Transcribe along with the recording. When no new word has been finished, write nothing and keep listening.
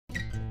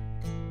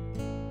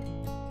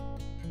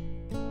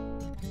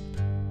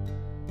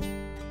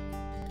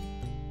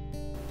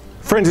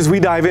Friends, as we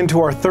dive into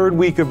our third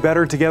week of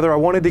Better Together, I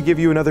wanted to give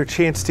you another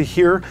chance to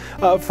hear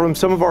from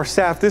some of our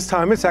staff. This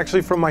time, it's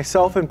actually from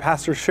myself and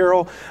Pastor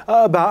Cheryl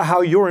about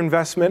how your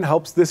investment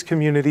helps this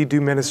community do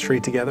ministry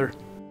together.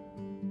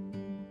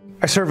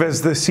 I serve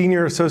as the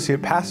Senior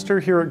Associate Pastor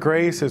here at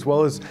Grace, as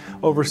well as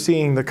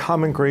overseeing the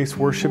Common Grace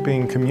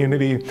worshiping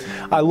community.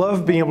 I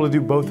love being able to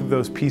do both of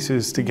those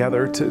pieces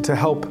together to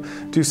help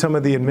do some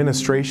of the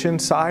administration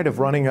side of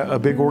running a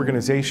big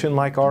organization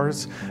like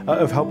ours,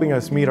 of helping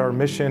us meet our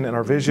mission and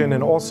our vision,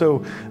 and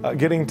also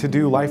getting to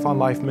do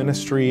life-on-life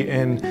ministry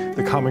in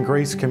the Common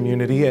Grace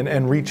community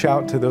and reach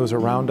out to those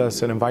around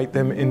us and invite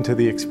them into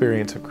the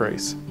experience of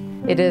grace.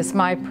 It is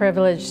my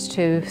privilege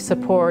to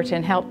support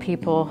and help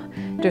people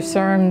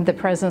discern the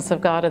presence of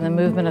God and the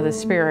movement of the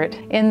Spirit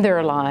in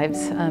their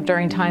lives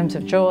during times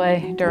of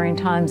joy, during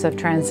times of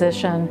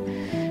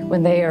transition,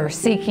 when they are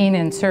seeking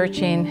and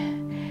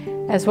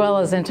searching, as well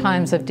as in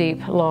times of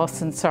deep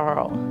loss and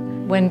sorrow.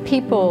 When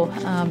people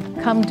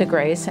come to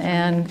Grace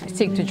and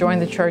seek to join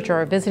the church or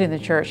are visiting the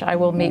church, I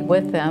will meet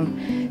with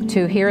them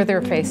to hear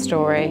their faith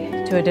story,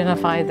 to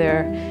identify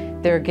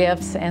their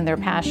gifts and their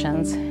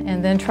passions,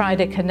 and then try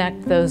to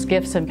connect those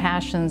gifts and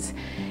passions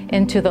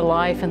into the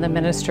life and the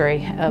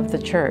ministry of the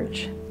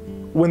church.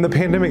 When the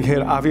pandemic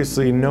hit,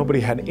 obviously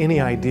nobody had any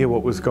idea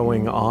what was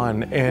going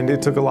on, and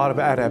it took a lot of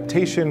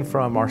adaptation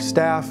from our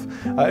staff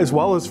as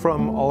well as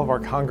from all of our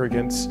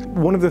congregants.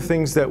 One of the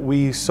things that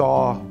we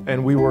saw,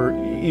 and we were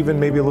even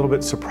maybe a little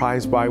bit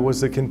surprised by,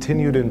 was the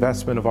continued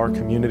investment of our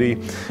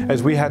community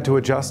as we had to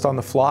adjust on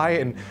the fly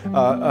and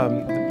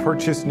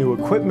purchase new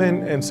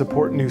equipment and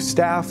support new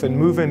staff and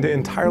move into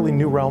entirely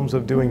new realms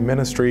of doing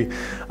ministry.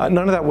 None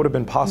of that would have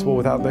been possible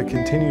without the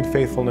continued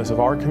faithfulness of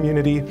our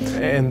community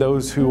and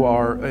those who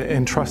are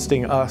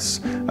entrusting us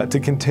to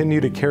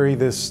continue to carry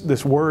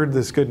this word,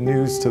 this good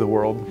news to the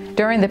world.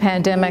 During the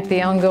pandemic,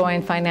 the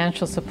ongoing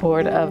financial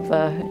support of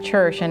the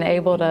church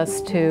enabled us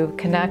to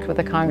connect with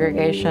the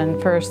congregation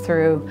first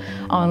through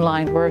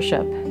online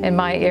worship. In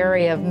my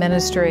area of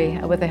ministry,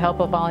 with the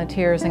help of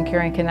volunteers and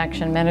Caring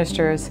Connection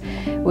ministers,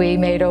 we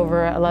made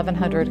over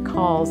 1,100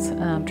 calls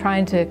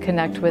trying to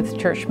connect with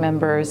church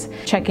members,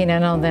 checking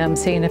in on them,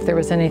 seeing if there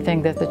was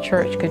anything that the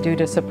church could do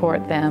to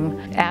support them,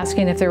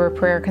 asking if there were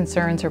prayer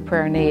concerns or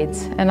prayer needs,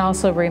 and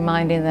also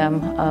reminding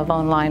them of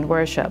online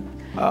worship.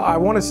 I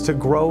want us to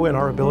grow in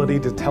our ability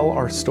to tell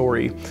our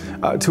story,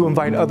 to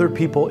invite other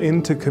people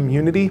into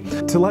community,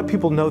 to let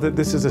people know that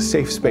this is a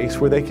safe space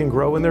where they can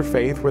grow in their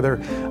faith, where their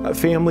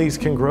families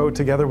can grow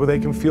together, where they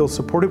can feel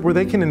supported, where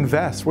they can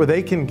invest, where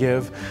they can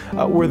give,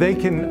 where they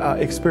can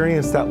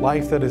experience that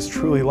life that is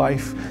truly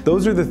life.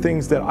 Those are the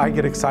things that I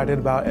get excited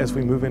about as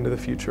we move into the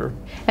future.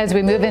 As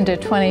we move into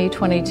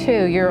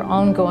 2022, your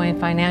ongoing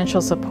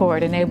financial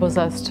support enables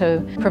us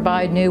to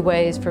provide new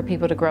ways for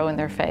people to grow in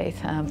their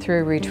faith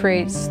through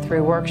retreats,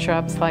 through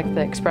workshops like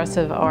the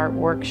Expressive Art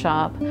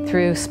Workshop,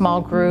 through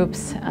small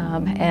groups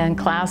and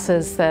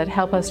classes that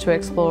help us to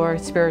explore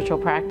spiritual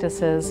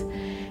practices,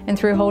 and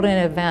through holding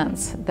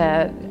events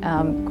that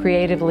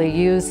creatively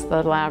use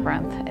the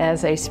labyrinth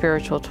as a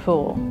spiritual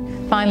tool.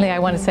 Finally, I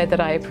want to say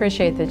that I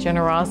appreciate the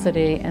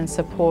generosity and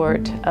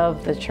support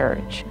of the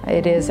church.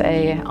 It is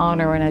an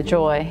honor and a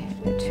joy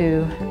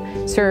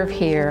to serve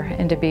here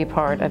and to be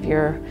part of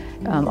your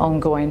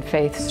ongoing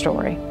faith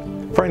story.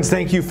 Friends,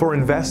 thank you for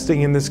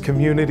investing in this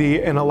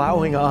community and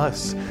allowing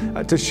us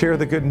to share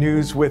the good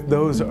news with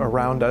those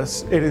around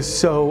us. It is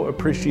so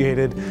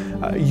appreciated.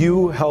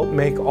 You help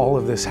make all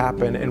of this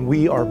happen, and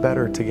we are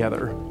better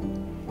together.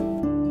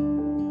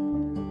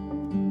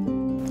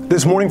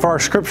 This morning for our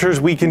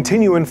scriptures, we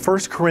continue in 1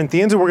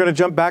 Corinthians, and we're going to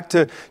jump back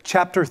to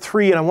chapter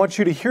 3. And I want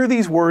you to hear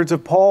these words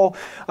of Paul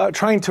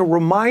trying to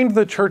remind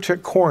the church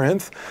at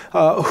Corinth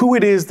who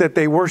it is that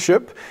they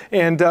worship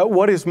and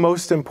what is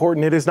most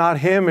important. It is not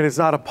him, it is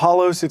not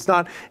Apollos, it's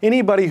not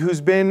anybody who's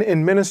been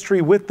in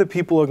ministry with the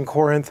people in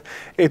Corinth.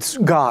 It's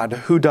God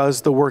who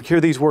does the work. Hear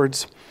these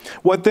words.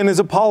 What then is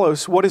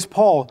Apollos? What is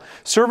Paul?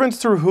 Servants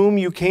through whom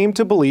you came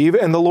to believe,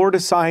 and the Lord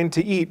assigned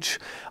to each.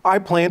 I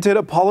planted,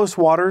 Apollos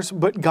waters,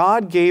 but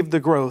God gave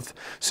the growth.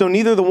 So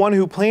neither the one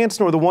who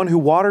plants nor the one who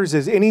waters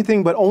is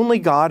anything, but only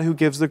God who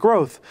gives the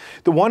growth.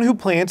 The one who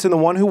plants and the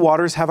one who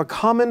waters have a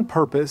common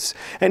purpose,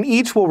 and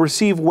each will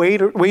receive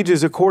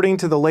wages according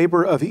to the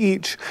labor of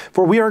each.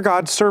 For we are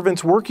God's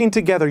servants working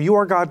together. You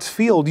are God's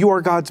field. You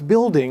are God's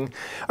building.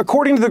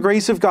 According to the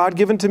grace of God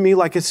given to me,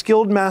 like a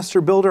skilled master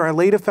builder, I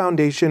laid a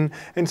foundation,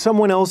 and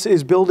someone else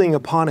is building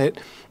upon it.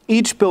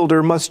 Each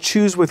builder must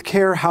choose with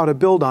care how to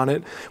build on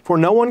it, for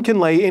no one can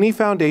lay any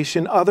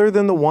foundation other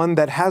than the one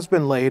that has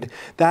been laid.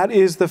 That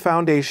is the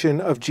foundation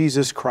of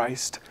Jesus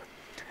Christ.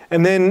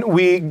 And then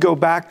we go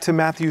back to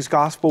Matthew's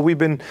Gospel. We've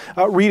been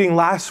reading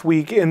last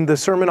week in the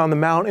Sermon on the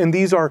Mount, and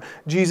these are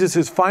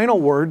Jesus' final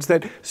words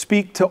that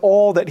speak to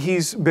all that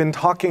he's been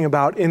talking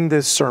about in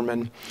this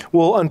sermon.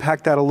 We'll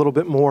unpack that a little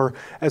bit more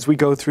as we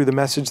go through the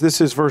message. This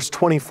is verse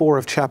 24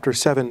 of chapter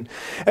 7.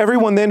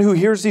 Everyone then who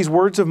hears these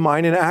words of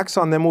mine and acts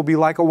on them will be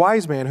like a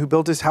wise man who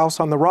built his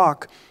house on the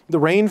rock. The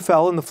rain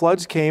fell and the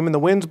floods came and the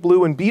winds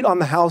blew and beat on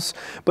the house,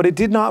 but it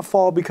did not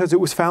fall because it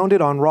was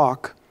founded on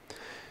rock.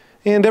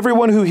 And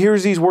everyone who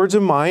hears these words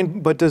of mine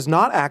but does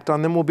not act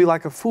on them will be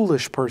like a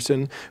foolish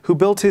person who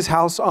built his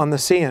house on the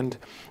sand.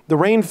 The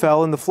rain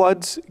fell and the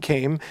floods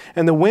came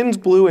and the winds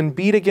blew and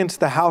beat against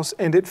the house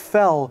and it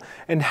fell.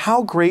 And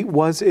how great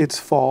was its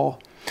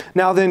fall!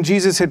 Now then,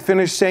 Jesus had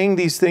finished saying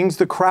these things.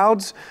 The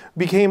crowds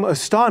became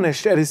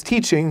astonished at his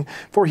teaching,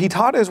 for he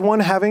taught as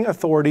one having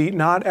authority,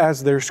 not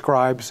as their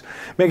scribes.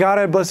 May God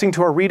add blessing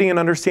to our reading and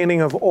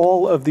understanding of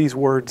all of these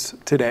words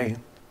today.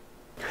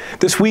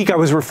 This week I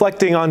was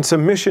reflecting on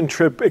some mission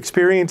trip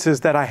experiences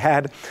that I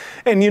had.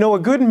 And a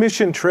good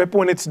mission trip,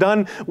 when it's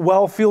done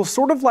well, feels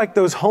sort of like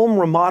those home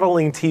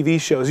remodeling TV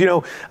shows,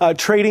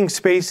 Trading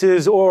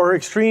Spaces or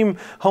Extreme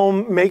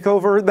Home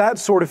Makeover, that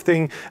sort of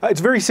thing.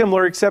 It's very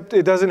similar, except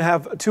it doesn't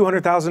have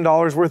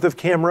 $200,000 worth of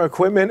camera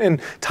equipment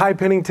and Ty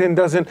Pennington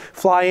doesn't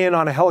fly in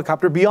on a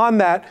helicopter. Beyond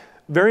that,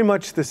 very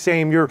much the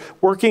same. You're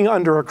working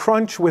under a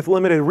crunch with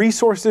limited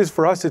resources.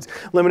 For us, it's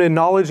limited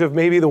knowledge of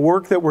maybe the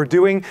work that we're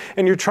doing.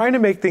 And you're trying to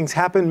make things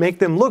happen, make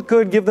them look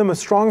good, give them a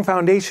strong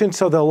foundation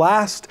so they'll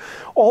last.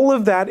 All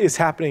of that is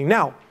happening.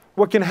 Now,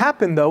 what can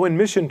happen, though, in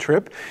mission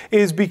trip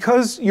is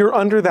because you're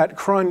under that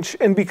crunch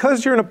and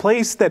because you're in a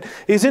place that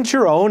isn't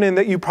your own and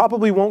that you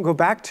probably won't go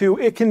back to,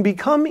 it can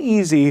become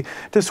easy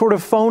to sort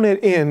of phone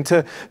it in,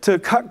 to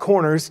cut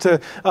corners, to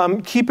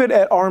keep it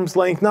at arm's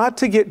length, not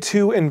to get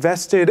too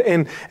invested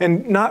and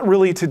not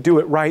really to do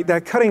it right.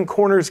 That cutting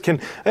corners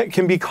can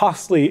be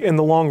costly in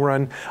the long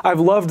run. I've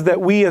loved that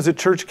we as a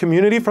church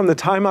community, from the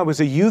time I was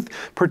a youth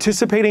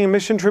participating in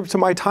mission trips to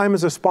my time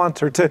as a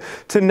sponsor,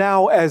 to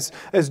now as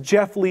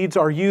Jeff leads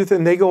our youth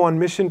and they go on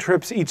mission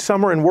trips each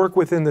summer and work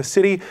within the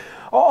city.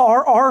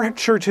 Our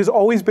church has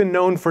always been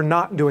known for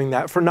not doing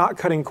that, for not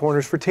cutting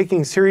corners, for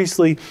taking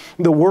seriously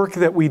the work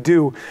that we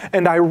do.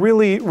 And I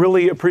really,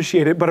 really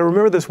appreciate it. But I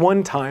remember this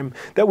one time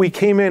that we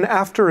came in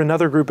after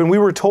another group and we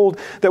were told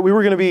that we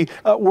were going to be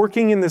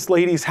working in this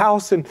lady's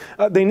house and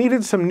they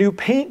needed some new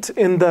paint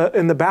in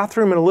the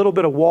bathroom and a little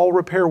bit of wall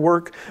repair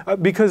work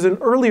because an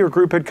earlier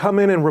group had come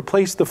in and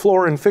replaced the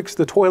floor and fixed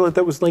the toilet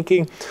that was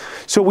leaking.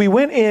 So we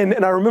went in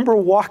and I remember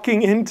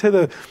walking into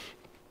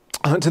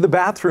the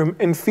bathroom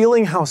and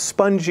feeling how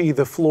spongy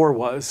the floor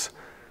was.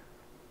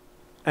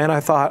 And I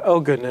thought,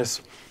 oh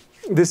goodness,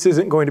 this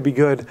isn't going to be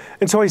good.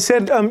 And so I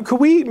said, could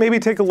we maybe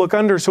take a look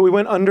under? So we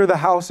went under the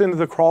house into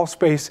the crawl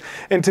space.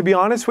 And to be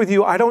honest with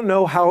you, I don't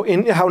know how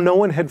no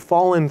one had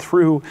fallen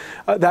through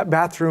that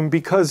bathroom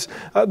because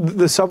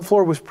the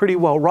subfloor was pretty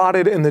well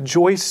rotted and the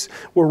joists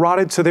were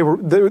rotted. So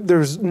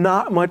there's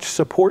not much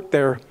support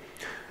there.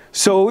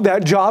 So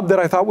that job that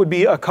I thought would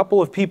be a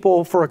couple of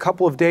people for a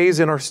couple of days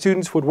and our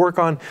students would work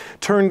on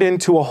turned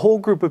into a whole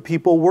group of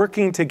people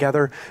working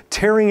together,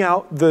 tearing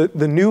out the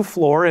new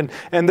floor and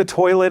the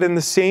toilet and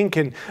the sink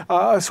and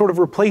sort of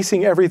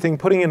replacing everything,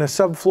 putting in a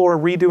subfloor,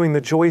 redoing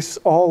the joists,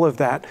 all of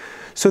that,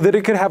 so that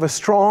it could have a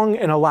strong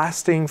and a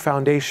lasting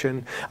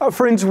foundation.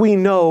 Friends, we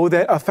know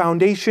that a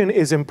foundation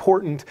is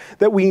important,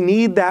 that we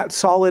need that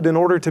solid in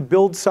order to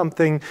build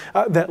something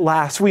that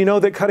lasts. We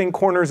know that cutting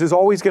corners is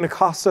always going to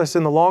cost us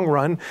in the long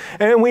run.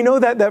 And we know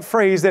that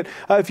phrase that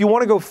if you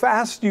want to go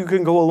fast, you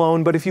can go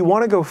alone, but if you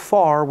want to go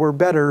far, we're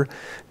better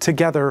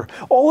together.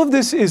 All of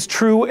this is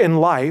true in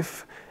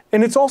life.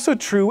 And it's also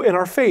true in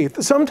our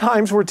faith.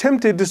 Sometimes we're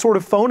tempted to sort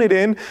of phone it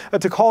in,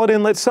 to call it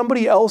in, let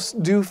somebody else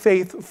do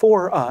faith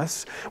for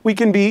us. We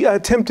can be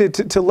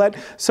tempted to let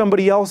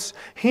somebody else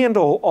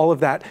handle all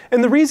of that.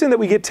 And the reason that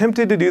we get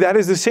tempted to do that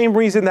is the same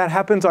reason that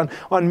happens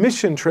on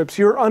mission trips.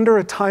 You're under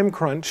a time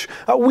crunch.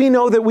 We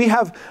know that we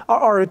have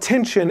our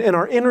attention and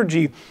our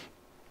energy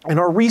and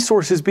our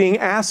resources being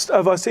asked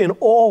of us in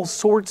all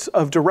sorts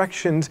of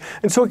directions.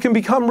 And so it can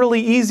become really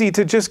easy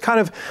to just kind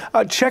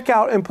of check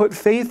out and put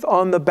faith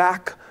on the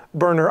back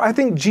burner. I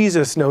think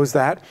Jesus knows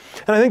that.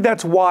 And I think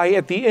that's why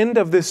at the end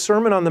of this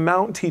Sermon on the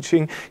Mount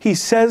teaching, he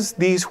says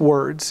these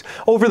words.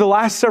 Over the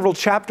last several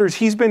chapters,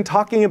 he's been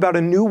talking about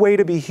a new way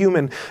to be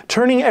human,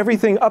 turning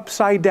everything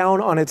upside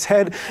down on its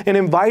head and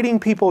inviting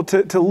people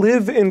to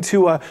live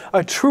into a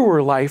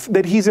truer life,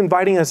 that he's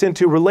inviting us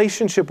into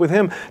relationship with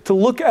him, to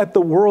look at the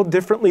world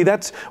differently.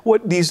 That's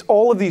what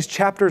all of these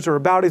chapters are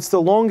about. It's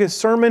the longest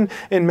sermon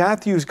in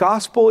Matthew's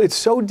gospel. It's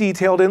so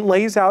detailed and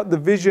lays out the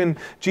vision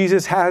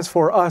Jesus has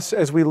for us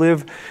as we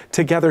live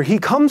together. He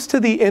comes to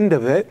the end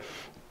of it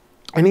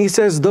and he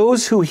says,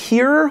 those who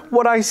hear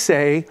what I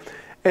say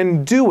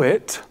and do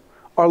it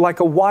are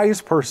like a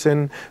wise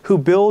person who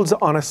builds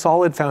on a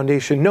solid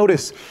foundation.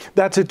 Notice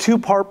that's a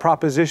two-part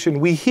proposition.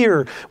 We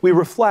hear, we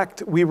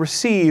reflect, we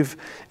receive,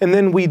 and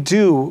then we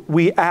do,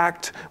 we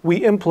act, we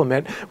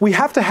implement. We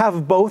have to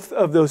have both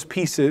of those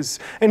pieces.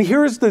 And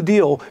here's the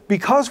deal.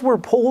 Because we're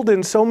pulled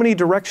in so many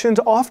directions,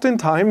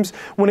 oftentimes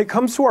when it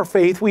comes to our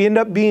faith, we end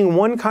up being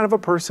one kind of a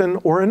person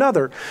or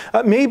another.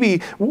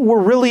 Maybe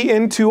we're really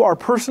into our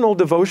personal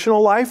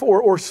devotional life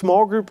or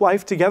small group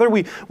life together.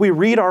 We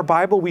read our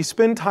Bible, we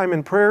spend time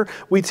in prayer,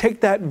 we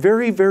take that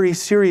very, very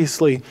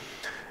seriously.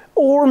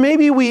 Or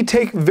maybe we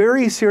take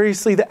very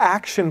seriously the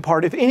action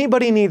part. If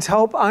anybody needs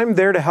help, I'm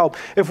there to help.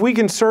 If we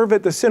can serve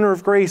at the Center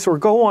of Grace or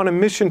go on a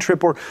mission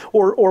trip or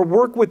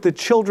work with the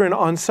children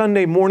on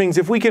Sunday mornings,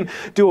 if we can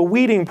do a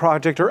weeding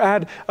project or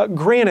add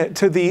granite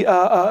to the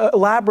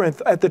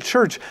labyrinth at the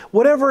church,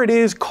 whatever it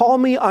is, call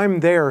me, I'm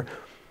there.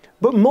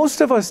 But most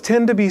of us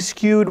tend to be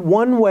skewed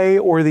one way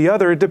or the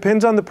other. It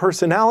depends on the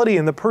personality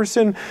and the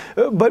person,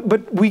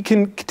 but we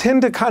can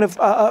tend to kind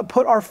of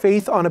put our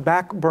faith on a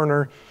back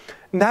burner.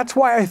 And that's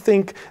why I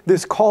think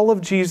this call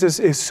of Jesus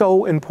is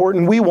so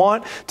important. We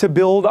want to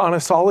build on a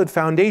solid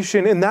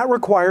foundation, and that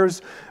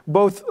requires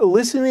both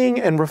listening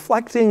and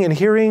reflecting and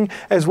hearing,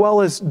 as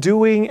well as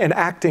doing and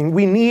acting.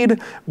 We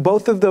need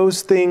both of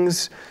those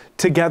things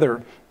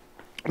together.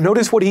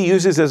 Notice what he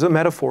uses as a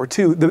metaphor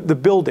too, the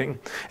building.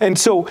 And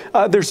so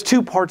there's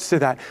two parts to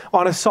that.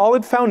 On a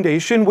solid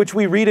foundation, which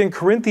we read in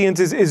Corinthians,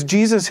 is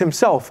Jesus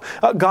himself.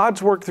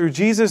 God's work through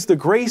Jesus, the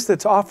grace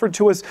that's offered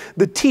to us,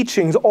 the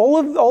teachings,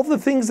 all the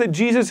things that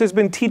Jesus has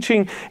been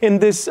teaching in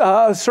this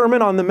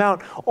Sermon on the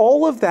Mount.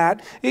 All of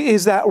that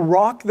is that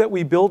rock that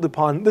we build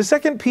upon. The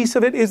second piece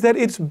of it is that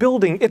it's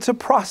building. It's a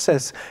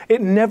process.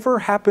 It never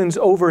happens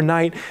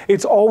overnight.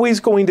 It's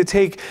always going to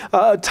take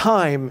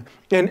time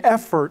and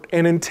effort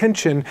and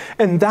intention.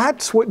 And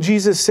that's what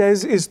Jesus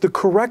says is the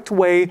correct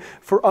way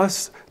for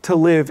us to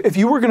live. If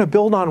you were going to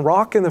build on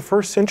rock in the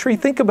first century,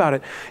 think about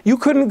it. You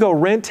couldn't go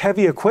rent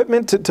heavy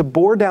equipment to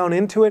bore down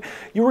into it.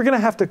 You were going to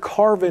have to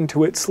carve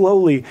into it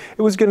slowly.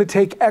 It was going to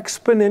take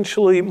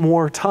exponentially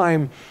more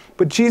time.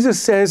 But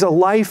Jesus says a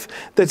life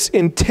that's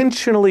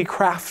intentionally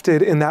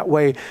crafted in that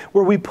way,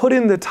 where we put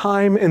in the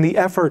time and the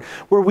effort,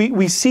 where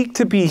we seek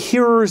to be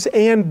hearers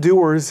and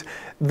doers,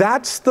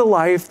 that's the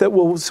life that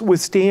will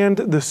withstand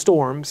the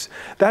storms.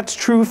 That's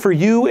true for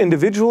you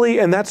individually,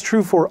 and that's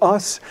true for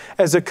us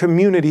as a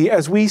community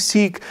as we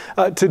seek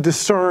to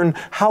discern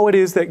how it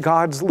is that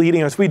God's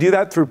leading us. We do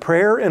that through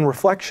prayer and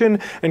reflection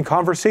and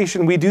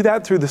conversation. We do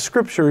that through the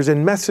scriptures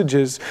and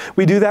messages.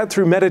 We do that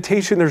through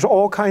meditation. There's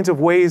all kinds of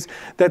ways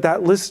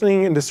that listening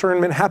and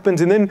discernment happens.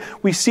 And then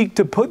we seek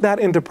to put that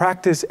into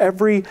practice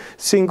every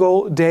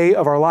single day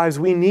of our lives.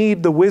 We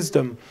need the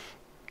wisdom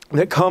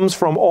that comes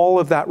from all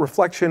of that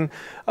reflection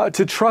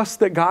to trust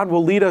that God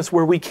will lead us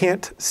where we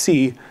can't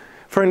see.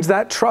 Friends,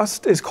 that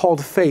trust is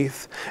called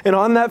faith. And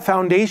on that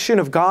foundation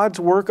of God's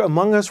work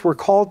among us, we're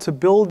called to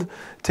build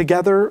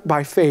together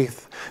by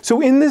faith.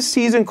 So in this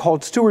season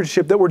called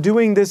stewardship that we're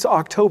doing this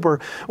October,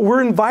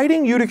 we're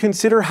inviting you to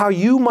consider how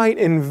you might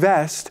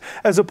invest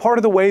as a part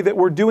of the way that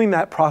we're doing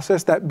that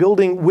process, that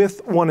building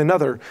with one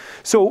another.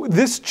 So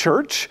this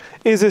church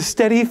is a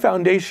steady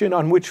foundation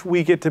on which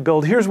we get to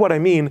build. Here's what I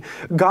mean.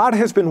 God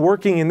has been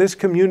working in this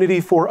community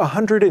for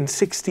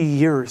 160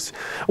 years.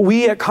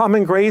 We at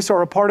Common Grace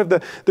are a part of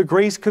the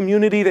Grace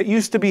community that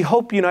used to be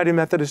Hope United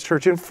Methodist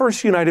Church and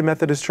First United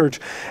Methodist Church,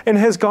 and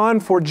has gone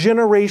for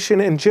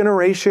generation and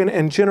generation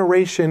and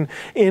generation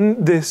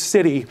in this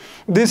city.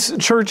 This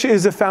church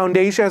is a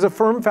foundation, has a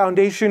firm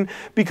foundation,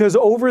 because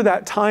over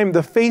that time,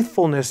 the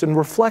faithfulness and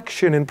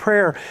reflection and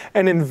prayer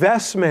and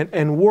investment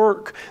and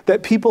work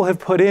that people have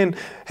put in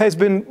has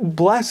been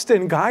blessed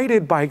and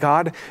guided by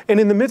God. And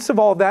in the midst of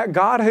all that,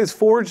 God has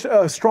forged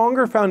a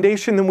stronger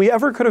foundation than we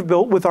ever could have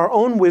built with our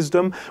own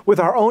wisdom, with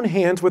our own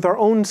hands, with our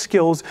own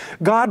skills.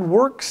 God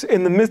works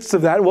in the midst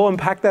of that. We'll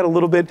unpack that a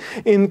little bit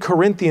in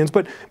Corinthians.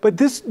 But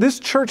this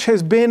church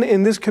has been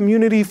in this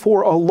community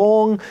for a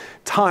long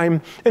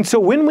time. And so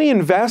when we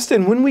invest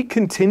and when we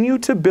continue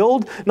to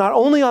build, not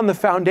only on the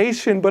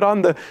foundation, but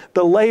on the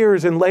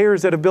layers and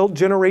layers that have built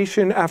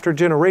generation after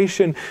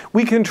generation,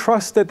 we can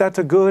trust that that's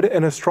a good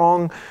and a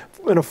strong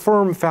and a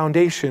firm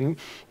foundation.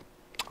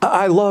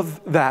 I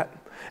love that.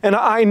 And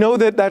I know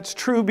that that's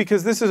true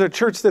because this is a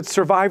church that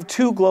survived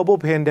 2 global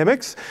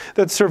pandemics,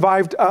 that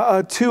survived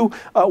 2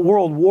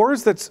 world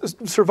wars, that's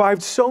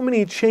survived so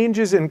many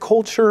changes in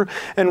culture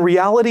and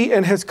reality,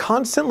 and has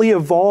constantly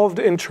evolved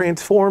and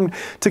transformed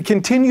to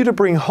continue to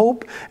bring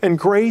hope and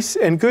grace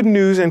and good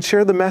news and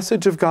share the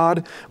message of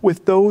God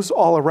with those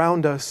all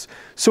around us.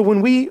 So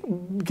when we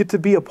get to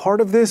be a part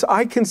of this,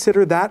 I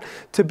consider that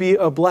to be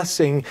a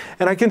blessing.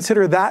 And I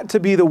consider that to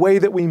be the way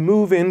that we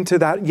move into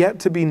that yet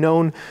to be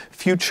known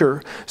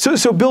future.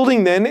 So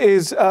building then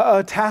is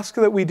a task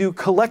that we do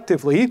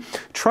collectively,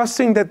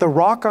 trusting that the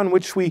rock on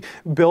which we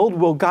build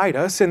will guide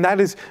us. And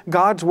that is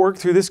God's work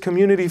through this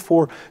community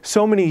for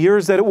so many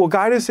years, that it will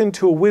guide us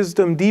into a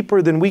wisdom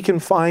deeper than we can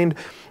find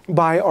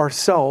by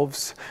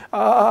ourselves.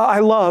 I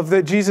love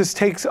that Jesus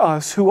takes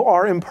us who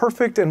are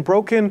imperfect and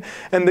broken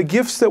and the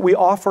gifts that we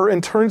offer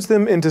and turns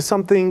them into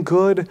something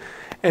good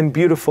and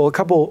beautiful. A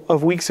couple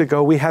of weeks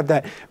ago, we had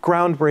that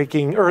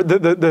groundbreaking, or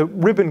the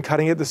ribbon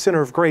cutting at the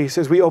Center of Grace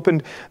as we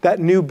opened that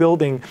new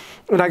building.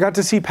 And I got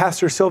to see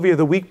Pastor Sylvia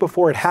the week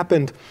before it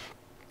happened.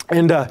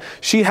 And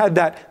she had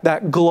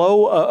that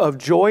glow of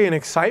joy and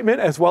excitement,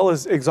 as well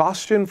as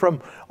exhaustion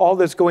from all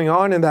that's going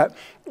on and that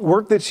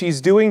work that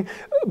she's doing.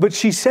 But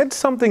she said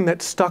something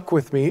that stuck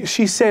with me.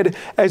 She said,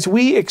 as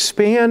we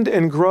expand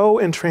and grow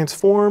and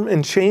transform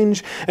and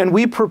change, and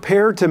we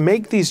prepare to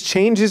make these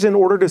changes in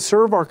order to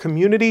serve our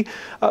community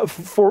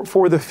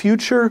for the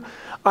future,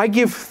 I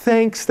give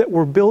thanks that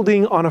we're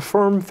building on a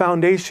firm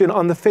foundation,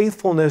 on the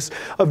faithfulness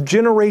of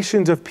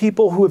generations of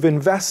people who have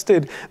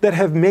invested, that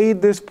have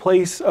made this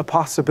place a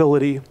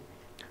possibility.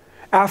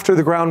 After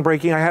the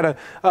groundbreaking, I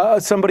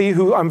had somebody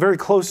who I'm very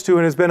close to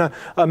and has been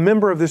a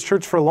member of this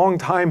church for a long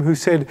time, who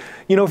said,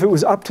 you know, if it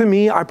was up to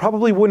me, I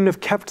probably wouldn't have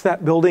kept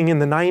that building in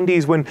the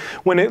 90s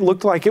when it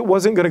looked like it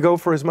wasn't going to go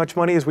for as much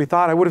money as we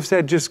thought. I would have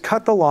said, just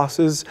cut the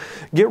losses,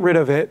 get rid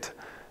of it.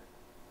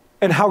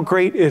 And how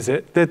great is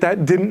it that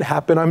that didn't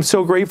happen? I'm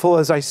so grateful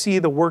as I see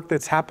the work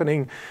that's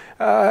happening,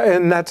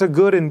 and that's a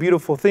good and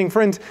beautiful thing.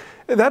 Friends,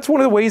 that's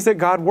one of the ways that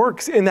God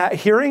works, in that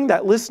hearing,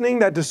 that listening,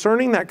 that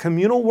discerning, that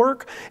communal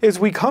work, is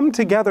we come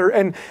together,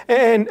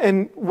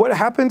 and what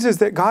happens is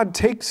that God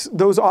takes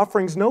those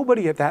offerings.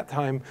 Nobody at that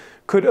time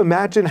could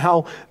imagine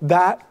how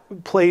that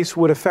place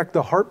would affect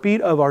the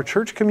heartbeat of our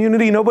church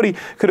community. Nobody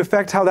could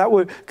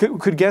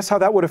could guess how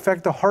that would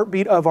affect the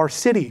heartbeat of our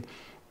city.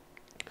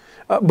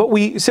 But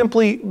we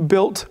simply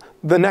built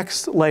the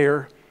next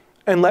layer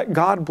and let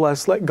God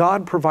bless, let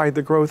God provide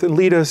the growth and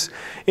lead us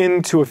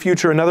into a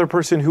future. Another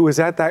person who was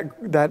at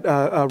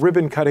that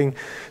ribbon cutting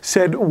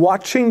said,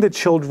 watching the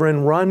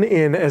children run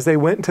in as they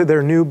went to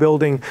their new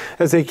building,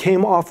 as they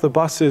came off the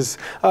buses,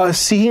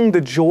 seeing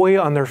the joy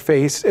on their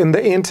face and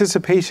the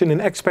anticipation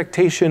and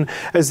expectation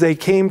as they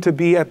came to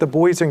be at the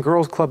Boys and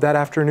Girls Club that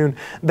afternoon,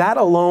 that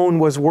alone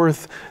was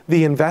worth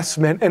the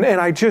investment. And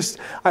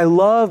I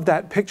love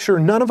that picture.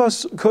 None of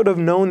us could have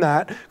known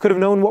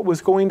what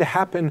was going to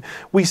happen.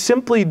 We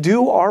simply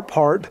do our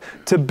part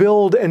to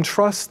build and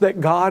trust that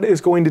God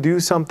is going to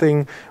do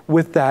something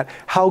with that.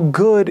 How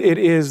good it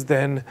is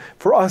then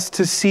for us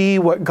to see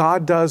what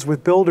God does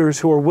with builders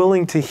who are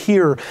willing to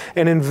hear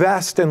and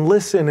invest and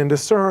listen and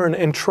discern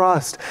and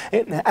trust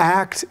and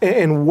act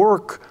and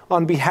work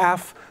on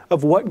behalf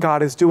of what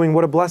God is doing.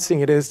 What a blessing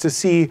it is to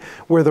see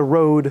where the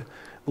road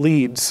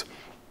leads.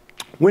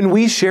 When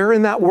we share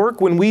in that work,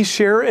 when we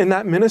share in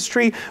that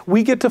ministry,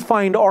 we get to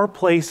find our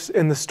place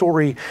in the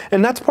story.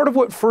 And that's part of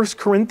what 1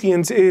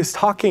 Corinthians is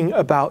talking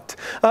about.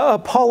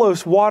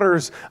 Apollos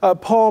waters,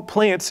 Paul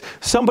plants,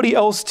 somebody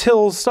else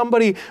tills,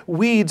 somebody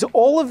weeds.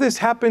 All of this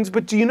happens,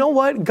 but do you know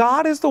what?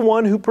 God is the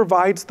one who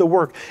provides the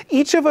work.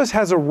 Each of us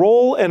has a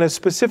role and a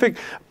specific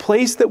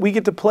place that we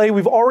get to play.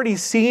 We've already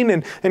seen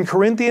in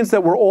Corinthians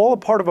that we're all a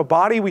part of a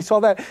body. We saw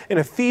that in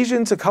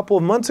Ephesians a couple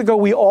of months ago.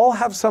 We all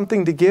have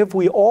something to give.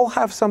 We all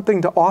have something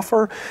to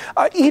offer.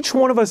 Each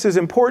one of us is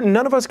important.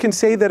 None of us can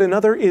say that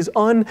another is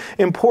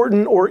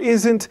unimportant or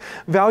isn't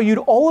valued.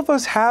 All of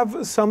us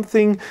have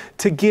something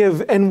to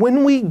give. And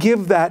when we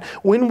give that,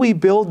 when we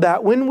build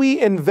that, when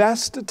we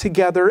invest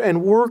together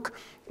and work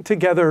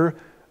together,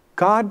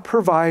 God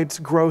provides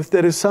growth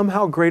that is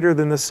somehow greater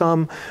than the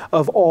sum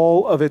of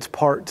all of its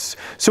parts.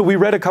 So we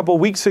read a couple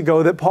weeks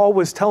ago that Paul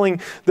was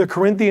telling the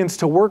Corinthians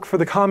to work for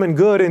the common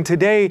good. And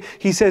today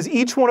he says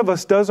each one of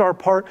us does our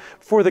part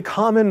for the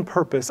common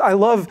purpose. I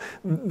love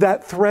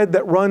that thread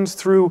that runs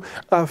through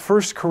 1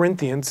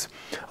 Corinthians.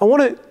 I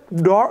want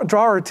to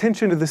draw our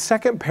attention to the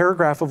second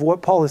paragraph of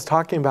what Paul is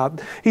talking about.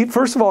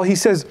 First of all, he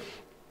says,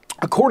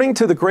 according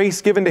to the grace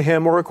given to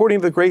him, or according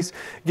to the grace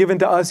given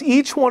to us,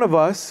 each one of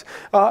us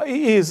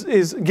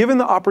is given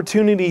the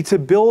opportunity to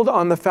build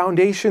on the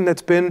foundation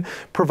that's been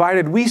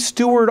provided. We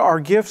steward our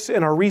gifts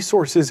and our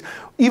resources.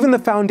 Even the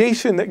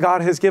foundation that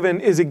God has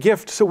given is a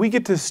gift, so we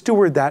get to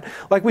steward that.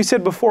 Like we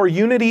said before,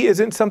 unity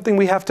isn't something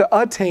we have to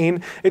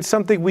attain, it's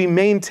something we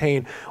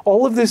maintain.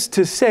 All of this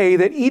to say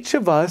that each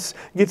of us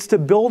gets to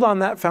build on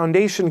that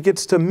foundation,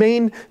 gets to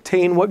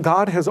maintain what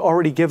God has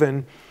already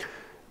given.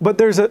 But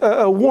there's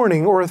a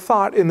warning or a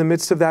thought in the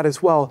midst of that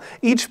as well.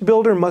 Each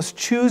builder must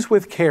choose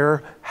with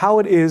care how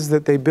it is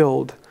that they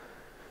build.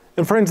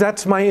 And friends,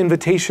 that's my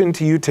invitation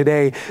to you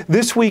today.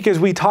 This week, as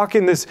we talk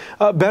in this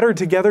Better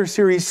Together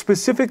series,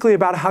 specifically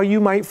about how you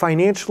might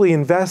financially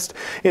invest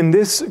in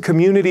this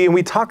community, and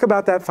we talk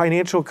about that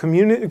financial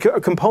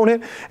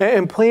component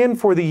and plan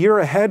for the year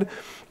ahead,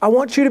 I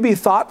want you to be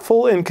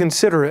thoughtful and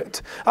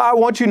considerate. I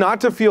want you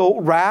not to feel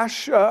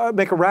rash,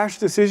 make a rash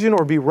decision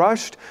or be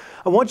rushed.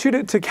 I want you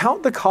to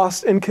count the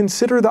cost and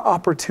consider the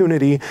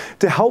opportunity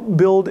to help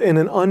build in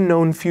an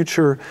unknown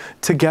future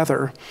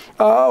together.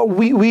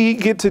 We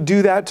get to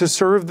do that to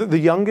serve the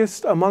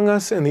youngest among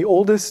us and the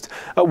oldest.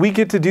 We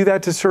get to do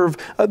that to serve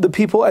the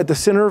people at the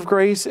Center of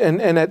Grace and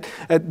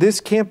at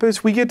this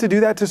campus. We get to do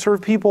that to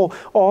serve people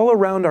all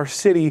around our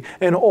city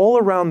and all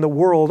around the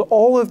world.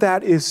 All of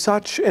that is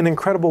such an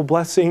incredible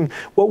blessing.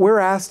 What we're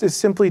asked is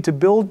simply to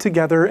build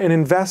together and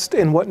invest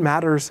in what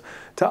matters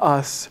to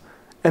us,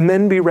 and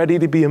then be ready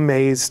to be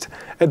amazed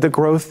at the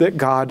growth that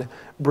God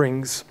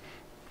brings.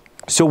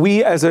 So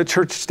we as a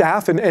church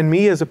staff and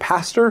me as a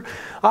pastor,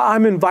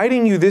 I'm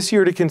inviting you this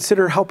year to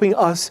consider helping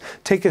us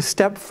take a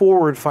step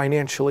forward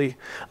financially.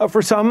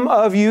 For some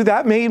of you,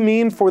 that may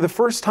mean for the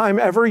first time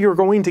ever you're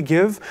going to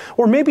give,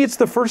 or maybe it's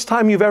the first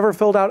time you've ever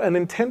filled out an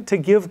intent to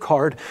give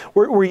card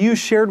where you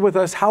shared with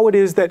us how it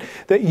is that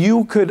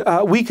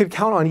we could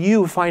count on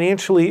you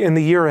financially in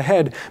the year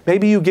ahead.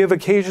 Maybe you give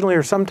occasionally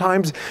or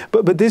sometimes,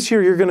 but this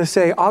year you're going to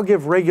say, I'll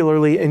give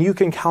regularly and you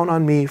can count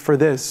on me for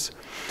this.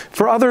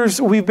 For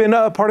others, we've been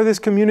a part of this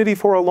community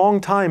for a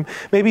long time.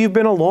 Maybe you've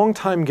been a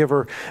long-time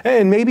giver,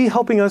 and maybe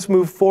helping us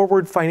move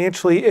forward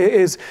financially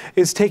is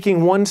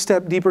taking one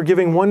step deeper,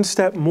 giving one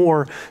step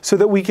more so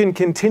that we can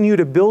continue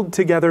to build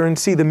together and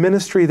see the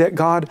ministry that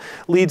God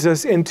leads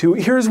us into.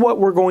 Here's what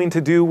we're going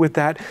to do with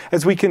that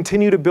as we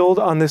continue to build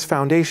on this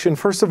foundation.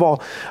 First of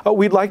all,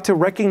 we'd like to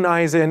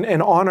recognize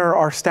and honor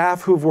our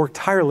staff who've worked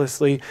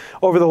tirelessly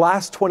over the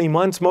last 20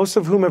 months, most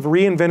of whom have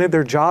reinvented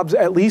their jobs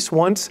at least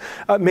once,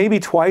 maybe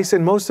twice,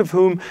 and most of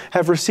whom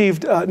have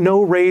received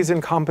no raise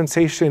in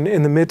compensation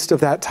in the midst of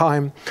that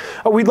time.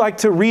 We'd like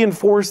to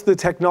reinforce the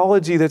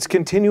technology that's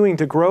continuing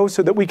to grow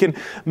so that we can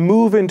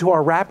move into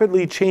our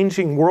rapidly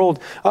changing world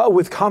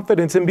with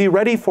confidence and be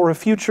ready for a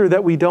future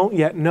that we don't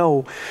yet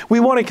know. We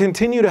want to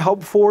continue to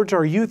help forge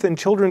our youth and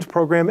children's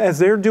program as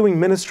they're doing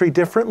ministry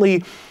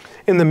differently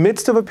in the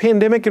midst of a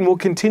pandemic, and will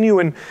continue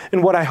in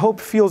what I hope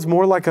feels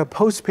more like a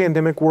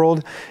post-pandemic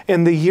world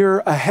in the year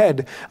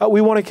ahead.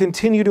 We want to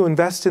continue to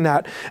invest in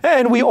that.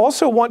 And we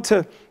also want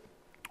to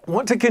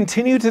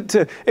continue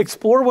to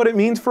explore what it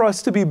means for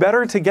us to be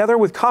better together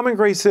with Common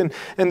Grace and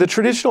the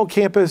traditional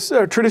campus,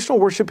 traditional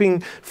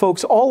worshiping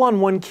folks all on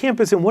one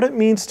campus, and what it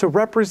means to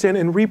represent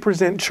and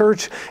represent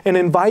church and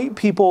invite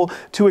people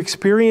to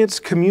experience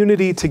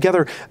community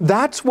together.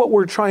 That's what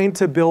we're trying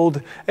to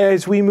build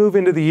as we move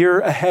into the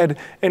year ahead,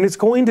 and it's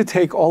going to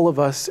take all of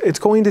us. It's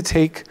going to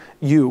take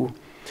you.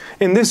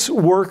 In this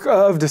work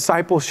of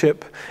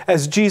discipleship,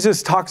 as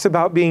Jesus talks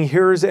about being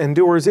hearers and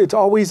doers, it's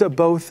always a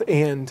both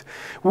and.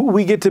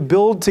 We get to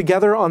build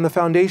together on the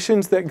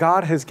foundations that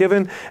God has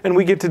given, and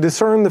we get to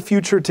discern the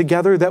future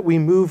together that we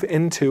move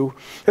into.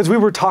 As we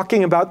were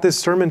talking about this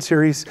sermon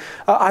series,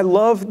 I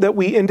love that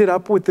we ended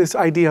up with this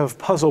idea of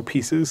puzzle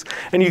pieces.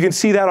 And you can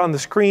see that on the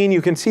screen.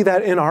 You can see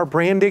that in our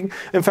branding.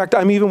 In fact,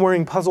 I'm even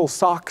wearing puzzle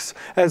socks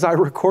as I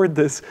record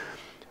this.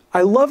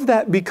 I love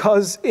that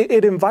because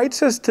it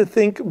invites us to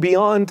think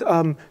beyond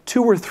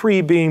 2 or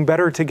 3 being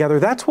better together.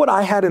 That's what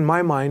I had in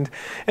my mind.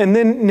 And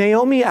then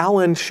Naomi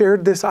Allen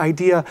shared this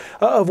idea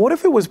of what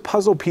if it was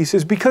puzzle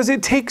pieces, because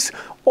it takes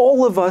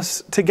all of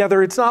us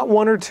together. It's not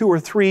 1 or 2 or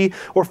 3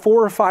 or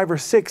 4 or 5 or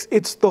 6.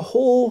 It's the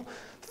whole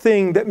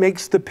thing that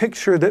makes the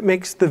picture, that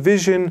makes the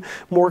vision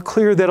more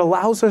clear, that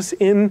allows us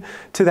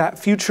into that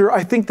future.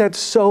 I think that's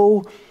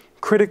so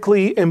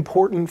critically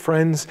important,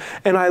 friends.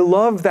 And I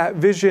love that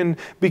vision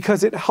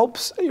because it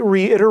helps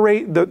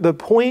reiterate the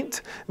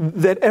point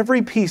that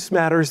every piece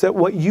matters, that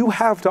what you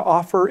have to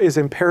offer is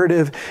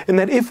imperative, and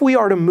that if we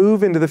are to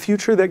move into the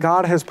future that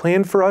God has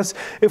planned for us,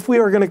 if we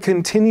are going to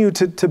continue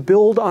to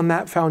build on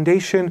that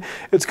foundation,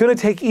 it's going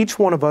to take each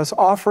one of us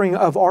offering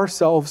of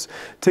ourselves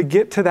to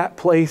get to that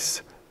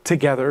place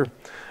together.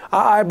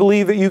 I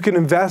believe that you can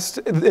invest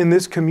in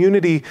this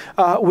community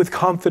with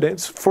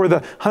confidence for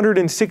the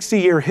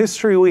 160-year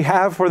history we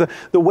have, for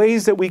the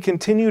ways that we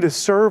continue to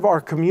serve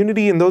our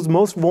community and those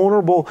most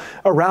vulnerable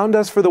around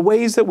us, for the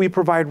ways that we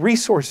provide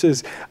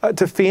resources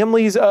to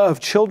families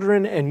of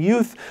children and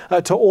youth,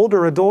 to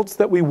older adults,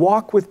 that we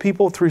walk with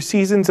people through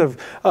seasons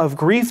of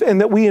grief, and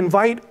that we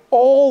invite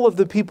all of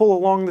the people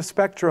along the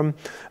spectrum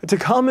to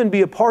come and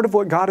be a part of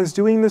what God is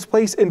doing in this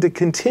place and to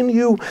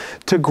continue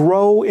to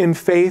grow in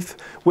faith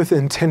with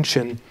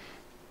intention.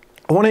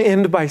 I want to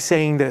end by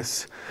saying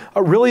this.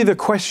 Really, the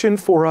question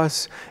for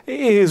us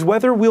is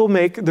whether we'll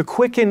make the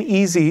quick and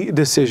easy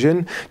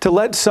decision to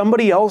let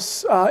somebody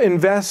else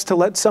invest, to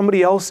let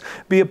somebody else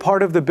be a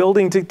part of the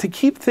building, to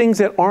keep things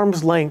at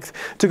arm's length,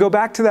 to go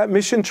back to that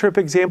mission trip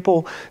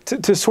example,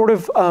 to sort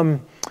of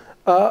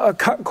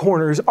cut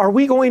corners. Are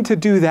we going to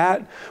do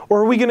that,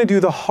 or are we going to do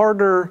the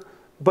harder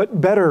but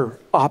better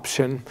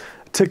option,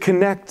 to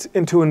connect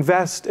and to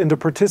invest and to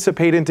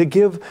participate and to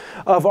give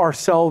of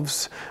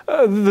ourselves?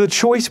 The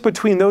choice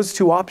between those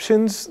two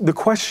options, the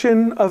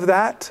question of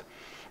that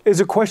is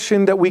a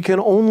question that we can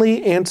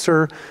only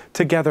answer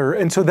together.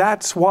 And so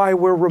that's why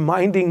we're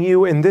reminding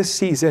you in this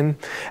season,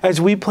 as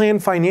we plan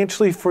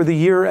financially for the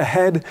year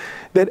ahead,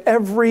 that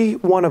every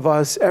one of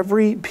us,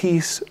 every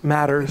piece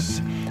matters.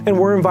 And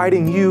we're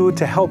inviting you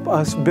to help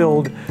us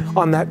build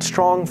on that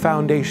strong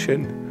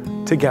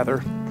foundation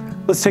together.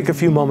 Let's take a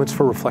few moments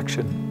for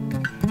reflection.